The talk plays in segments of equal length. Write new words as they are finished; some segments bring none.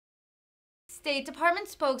State Department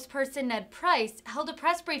spokesperson Ned Price held a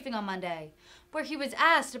press briefing on Monday, where he was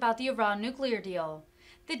asked about the Iran nuclear deal.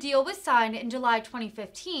 The deal was signed in July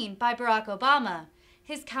 2015 by Barack Obama,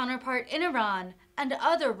 his counterpart in Iran, and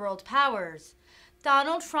other world powers.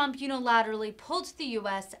 Donald Trump unilaterally pulled the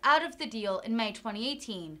U.S. out of the deal in May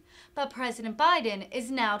 2018, but President Biden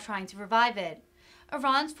is now trying to revive it.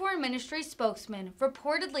 Iran's foreign ministry spokesman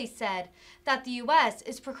reportedly said that the U.S.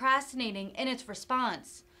 is procrastinating in its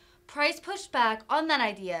response. Price pushed back on that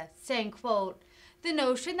idea, saying, quote, "The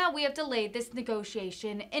notion that we have delayed this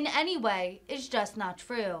negotiation in any way is just not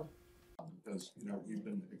true." Because, we've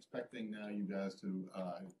been expecting now you guys to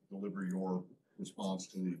deliver your response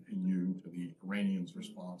to the EU, to the Iranians'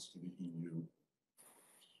 response to the EU.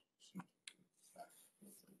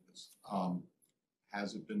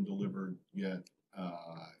 Has it been delivered yet?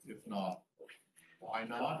 If not, why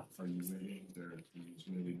not? Are you waiting? The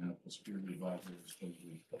Israeli National Security Advisor is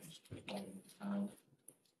supposedly town.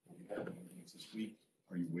 We have meetings this week.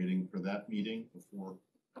 Are you waiting for that meeting before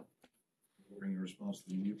delivering your response to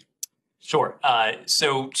the EU? Sure.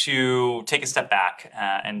 So to take a step back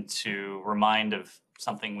and to remind of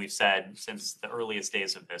something we've said since the earliest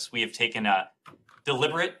days of this, we have taken a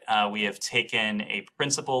we have taken a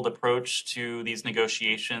principled approach to these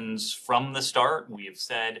negotiations from the start. We have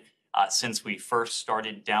said since we first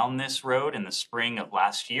started down this road in the spring of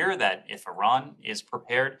last year that if Iran is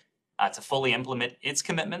prepared to fully implement its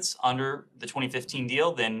commitments under the 2015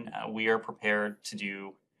 deal, then we are prepared to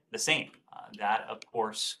do the same. That, of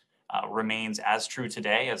course, remains as true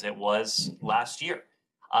today as it was last year.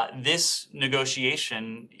 This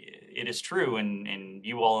negotiation, it is true, and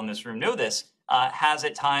you all in this room know this, has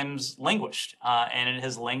at times languished, and it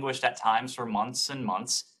has languished at times for months and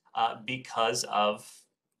months because of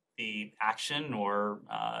the action, or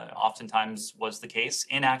oftentimes was the case,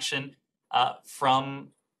 inaction from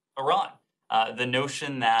Iran. The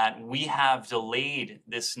notion that we have delayed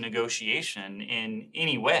this negotiation in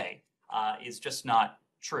any way is just not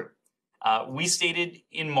true. We stated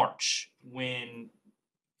in March, when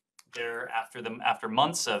after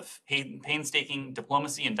months of painstaking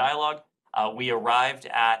diplomacy and dialogue, we arrived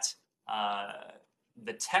at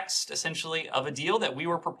the text, essentially, of a deal that we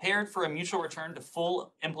were prepared for a mutual return to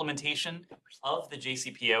full implementation of the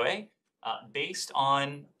JCPOA based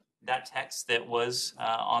on that text that was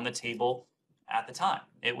on the table at the time.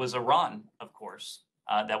 It was Iran, of course,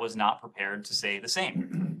 that was not prepared to say the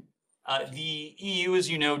same. The EU, as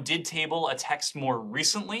you know, did table a text more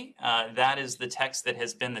recently. That is the text that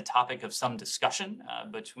has been the topic of some discussion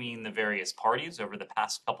between the various parties over the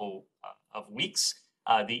past couple of weeks.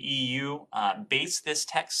 The EU based this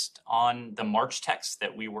text on the March text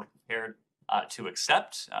that we were prepared to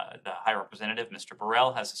accept. The High Representative, Mr.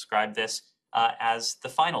 Borrell, has described this as the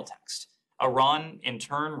final text. Iran, in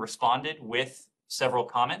turn, responded with several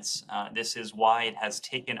comments. This is why it has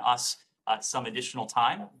taken us some additional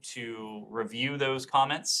time to review those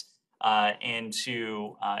comments and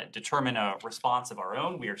to determine a response of our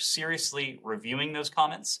own. We are seriously reviewing those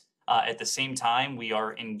comments. At the same time, we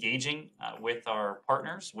are engaging with our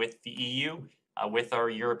partners, with the EU, with our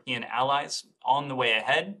European allies on the way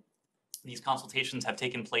ahead. These consultations have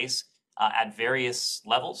taken place at various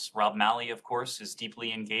levels. Rob Malley, of course, is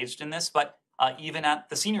deeply engaged in this, but even at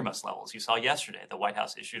the senior-most levels. You saw yesterday the White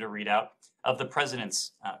House issued a readout of the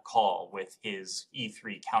president's call with his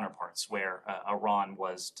E3 counterparts, where Iran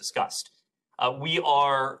was discussed. We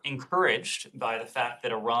are encouraged by the fact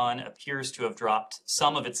that Iran appears to have dropped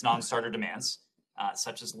some of its non-starter demands,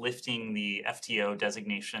 such as lifting the FTO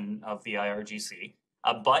designation of the IRGC.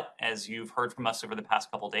 But as you've heard from us over the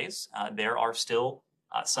past couple days, there are still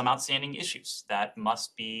some outstanding issues that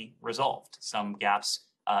must be resolved, some gaps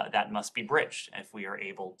that must be bridged if we are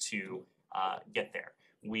able to get there.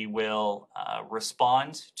 We will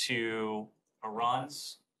respond to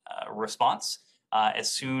Iran's response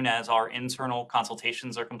as soon as our internal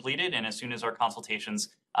consultations are completed and as soon as our consultations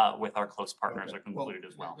with our close partners are concluded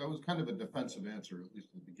as well. That was kind of a defensive answer, at least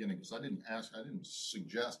at the beginning, because I didn't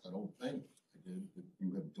suggest, I don't think I did, that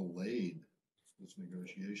you have delayed this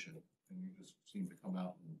negotiation, and you just seem to come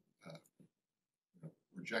out and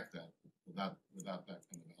reject that without that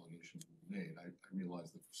kind of allegation being made. I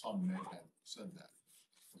realize that some may have said that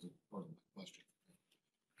as a part of the question.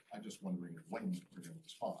 I'm just wondering when you're going to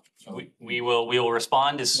respond. So we will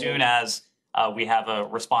respond as soon as we have a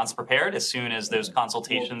response prepared, as soon as those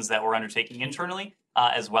consultations that we're undertaking internally,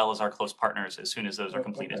 as well as our close partners, as soon as those are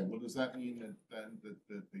completed. Okay. Well, does that mean that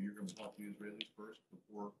you're going to talk to the Israelis first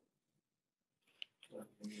before?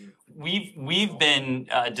 We've been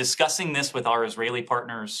discussing this with our Israeli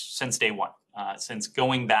partners since day one, since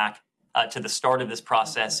going back to the start of this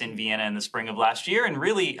process in Vienna in the spring of last year, and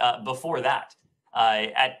really before that.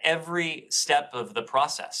 At every step of the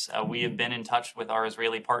process, we have been in touch with our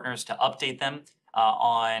Israeli partners to update them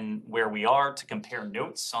on where we are, to compare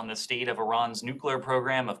notes on the state of Iran's nuclear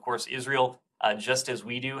program. Of course, Israel, just as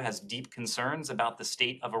we do, has deep concerns about the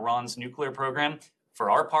state of Iran's nuclear program. For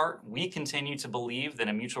our part, we continue to believe that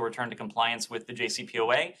a mutual return to compliance with the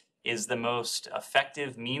JCPOA is the most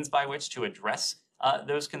effective means by which to address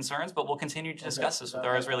those concerns, but we'll continue to discuss this with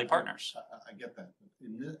our Israeli partners. I get that.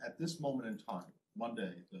 At this moment in time,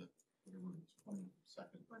 Monday, the 22nd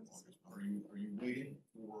of August, are you waiting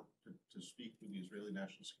to speak with the Israeli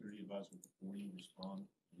National Security Advisor before you respond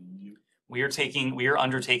to the EU? We are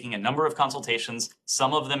undertaking a number of consultations,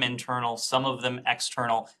 some of them internal, some of them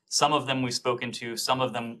external, some of them we've spoken to, some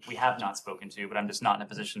of them we have not spoken to, but I'm just not in a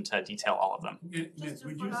position to detail all of them. Yes,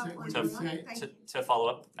 would you say, To follow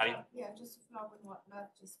up, Nadia? Yeah, just to follow up on what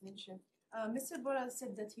Matt just mentioned. Mr. Borrell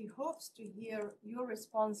said that he hopes to hear your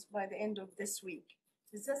response by the end of this week.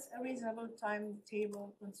 Is this a reasonable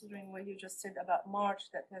timetable considering what you just said about March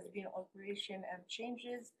that has been alteration and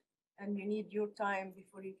changes? And you need your time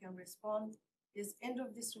before you can respond. Is end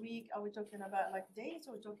of this week, are we talking about like days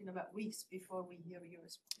or talking about weeks before we hear your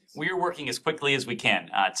response? We are working as quickly as we can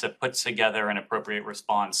to put together an appropriate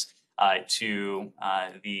response to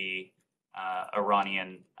the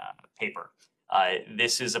Iranian paper.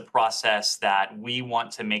 This is a process that we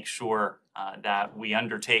want to make sure that we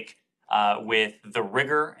undertake with the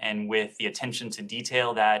rigor and with the attention to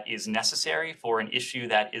detail that is necessary for an issue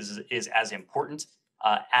that is as important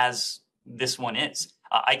as this one is.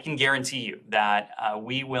 I can guarantee you that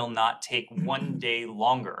we will not take one day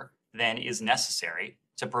longer than is necessary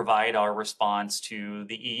to provide our response to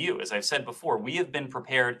the EU. As I've said before, we have been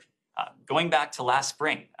prepared going back to last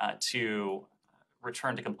spring to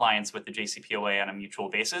return to compliance with the JCPOA on a mutual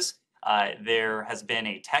basis. There had been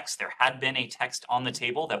a text on the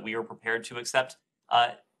table that we were prepared to accept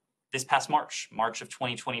this past March of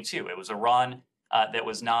 2022. It was Iran that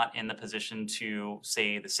was not in the position to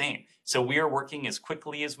say the same. So we are working as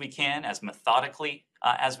quickly as we can, as methodically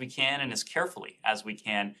as we can, and as carefully as we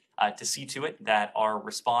can to see to it that our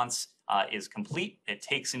response is complete. It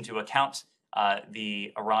takes into account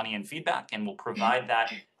the Iranian feedback, and will provide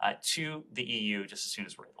that to the EU just as soon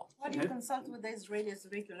as we're able. Why do you consult with the Israelis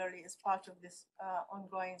regularly as part of this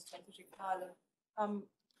ongoing strategic dialogue?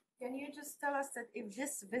 Can you just tell us that if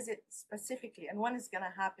this visit specifically, and when is going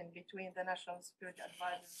to happen between the National Security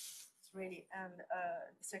Advisor, Israeli, and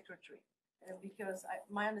the Secretary? Because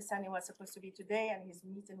my understanding was supposed to be today, and he's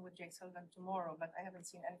meeting with Jake Sullivan tomorrow, but I haven't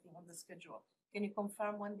seen anything on the schedule. Can you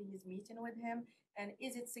confirm when he's meeting with him? And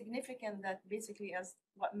is it significant that basically, as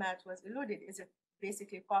what Matt was alluded, is it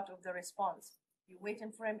basically part of the response? You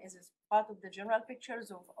waiting for him? Is it part of the general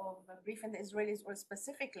pictures of briefing the Israelis, or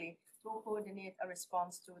specifically to coordinate a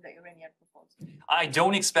response to the Iranian proposal? I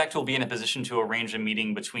don't expect we'll be in a position to arrange a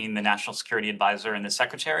meeting between the National Security Advisor and the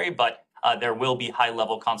Secretary, but there will be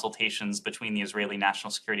high-level consultations between the Israeli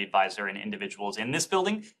National Security Advisor and individuals in this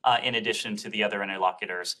building, in addition to the other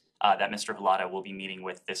interlocutors that Mr. Hulata will be meeting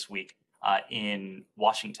with this week in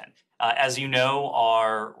Washington. As you know,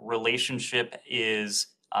 our relationship is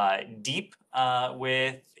deep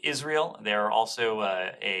with Israel. There are also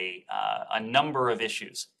a number of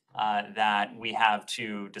issues that we have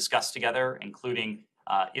to discuss together, including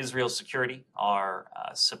Israel's security, our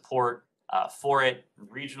support for it,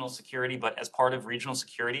 regional security. But as part of regional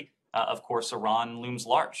security, of course, Iran looms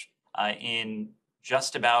large. In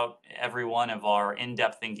just about every one of our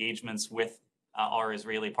in-depth engagements with our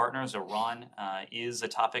Israeli partners, Iran is a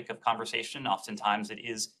topic of conversation. Oftentimes it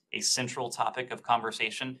is a central topic of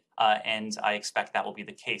conversation, and I expect that will be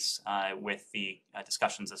the case with the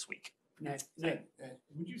discussions this week. Ned,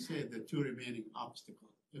 would you say the two remaining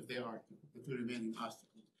obstacles, if they are the two remaining obstacles,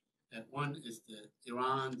 that one is the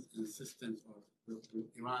Iran's insistence or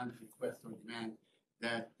Iran's request or demand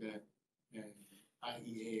that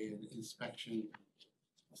IEA and inspection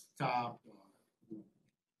stop or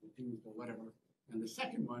reduce or whatever, and the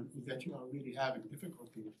second one is that you are really having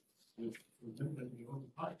difficulty with your own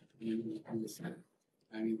party in the Senate.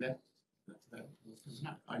 I mean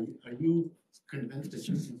are you convinced that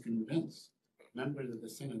you can convince members of the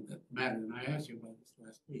Senate that matter? And I asked you about this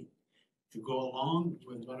last week, to go along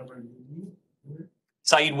with whatever you need?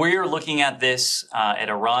 Saeed, we're looking at this at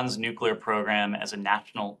Iran's nuclear program as a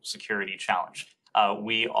national security challenge.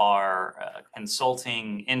 We are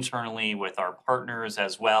consulting internally with our partners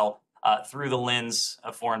as well through the lens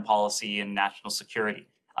of foreign policy and national security.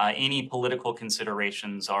 Any political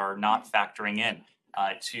considerations are not factoring in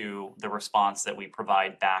to the response that we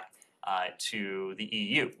provide back to the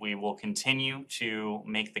EU. We will continue to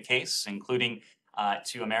make the case, including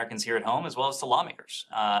to Americans here at home, as well as to lawmakers,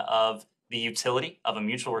 of the utility of a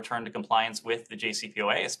mutual return to compliance with the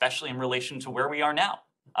JCPOA, especially in relation to where we are now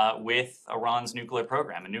with Iran's nuclear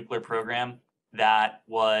program, a nuclear program that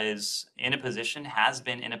was in a position, has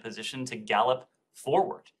been in a position to gallop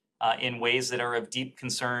forward in ways that are of deep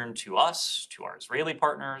concern to us, to our Israeli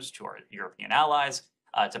partners, to our European allies,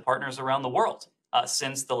 to partners around the world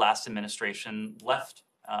since the last administration left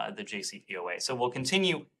the JCPOA. So we'll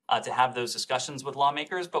continue to have those discussions with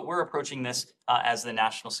lawmakers, but we're approaching this as the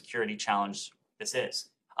national security challenge this is.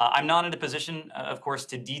 I'm not in a position, of course,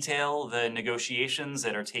 to detail the negotiations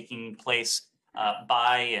that are taking place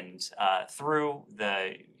by and through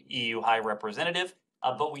the EU High Representative,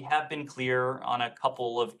 but we have been clear on a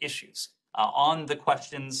couple of issues. On the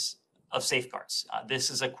questions of safeguards, this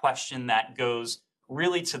is a question that goes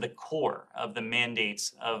really to the core of the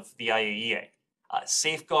mandates of the IAEA.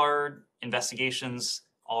 Safeguard investigations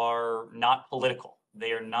are not political.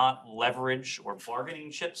 They are not leverage or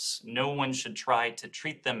bargaining chips. No one should try to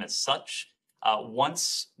treat them as such.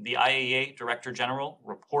 Once the IAEA Director General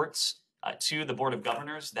reports to the Board of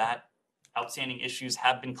Governors that outstanding issues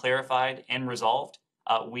have been clarified and resolved,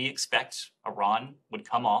 we expect Iran would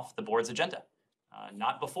come off the board's agenda.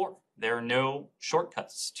 Not before. There are no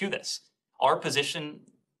shortcuts to this. Our position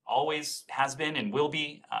always has been and will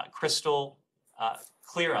be crystal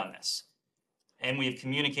clear on this. And we've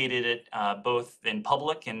communicated it both in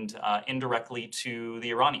public and indirectly to the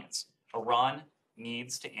Iranians. Iran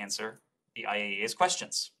needs to answer the IAEA's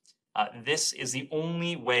questions. This is the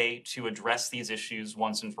only way to address these issues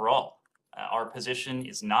once and for all. Our position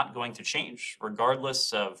is not going to change,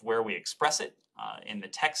 regardless of where we express it, in the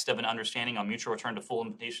text of an understanding on mutual return to full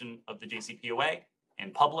implementation of the JCPOA, in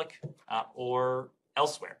public, or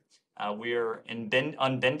elsewhere. We are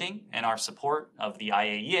unbending in our support of the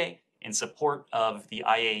IAEA, in support of the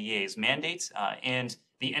IAEA's mandate, and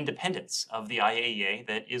the independence of the IAEA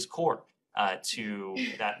that is core to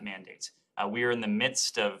that mandate. We are in the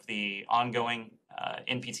midst of the ongoing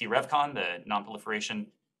NPT RevCon, the Non-Proliferation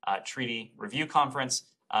Treaty Review Conference.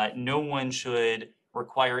 No one should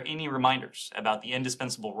require any reminders about the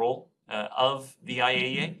indispensable role of the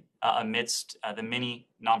IAEA amidst the many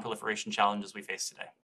non-proliferation challenges we face today.